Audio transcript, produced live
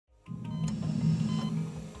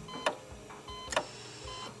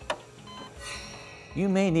You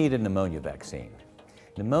may need a pneumonia vaccine.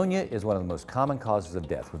 Pneumonia is one of the most common causes of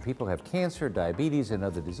death. When people have cancer, diabetes, and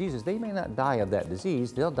other diseases, they may not die of that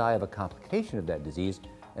disease, they'll die of a complication of that disease,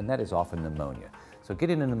 and that is often pneumonia. So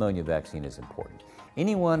getting a pneumonia vaccine is important.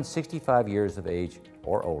 Anyone 65 years of age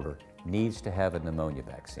or older needs to have a pneumonia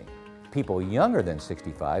vaccine. People younger than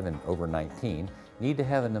 65 and over 19 need to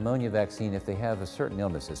have a pneumonia vaccine if they have certain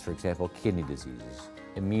illnesses, for example, kidney diseases,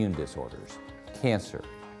 immune disorders, cancer,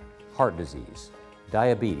 heart disease,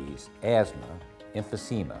 diabetes, asthma,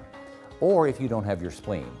 emphysema, or if you don't have your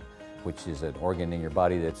spleen, which is an organ in your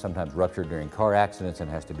body that's sometimes ruptured during car accidents and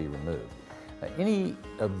has to be removed. Any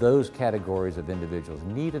of those categories of individuals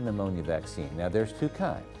need a pneumonia vaccine. Now there's two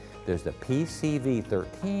kinds. There's the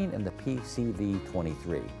PCV13 and the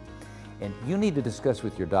PCV23. And you need to discuss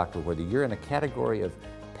with your doctor whether you're in a category of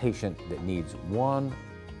patient that needs one,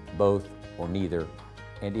 both, or neither,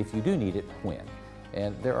 and if you do need it, when.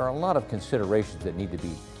 And there are a lot of considerations that need to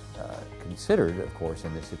be considered, of course,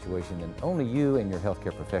 in this situation, and only you and your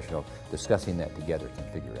healthcare professional discussing that together can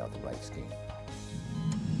figure out the right scheme.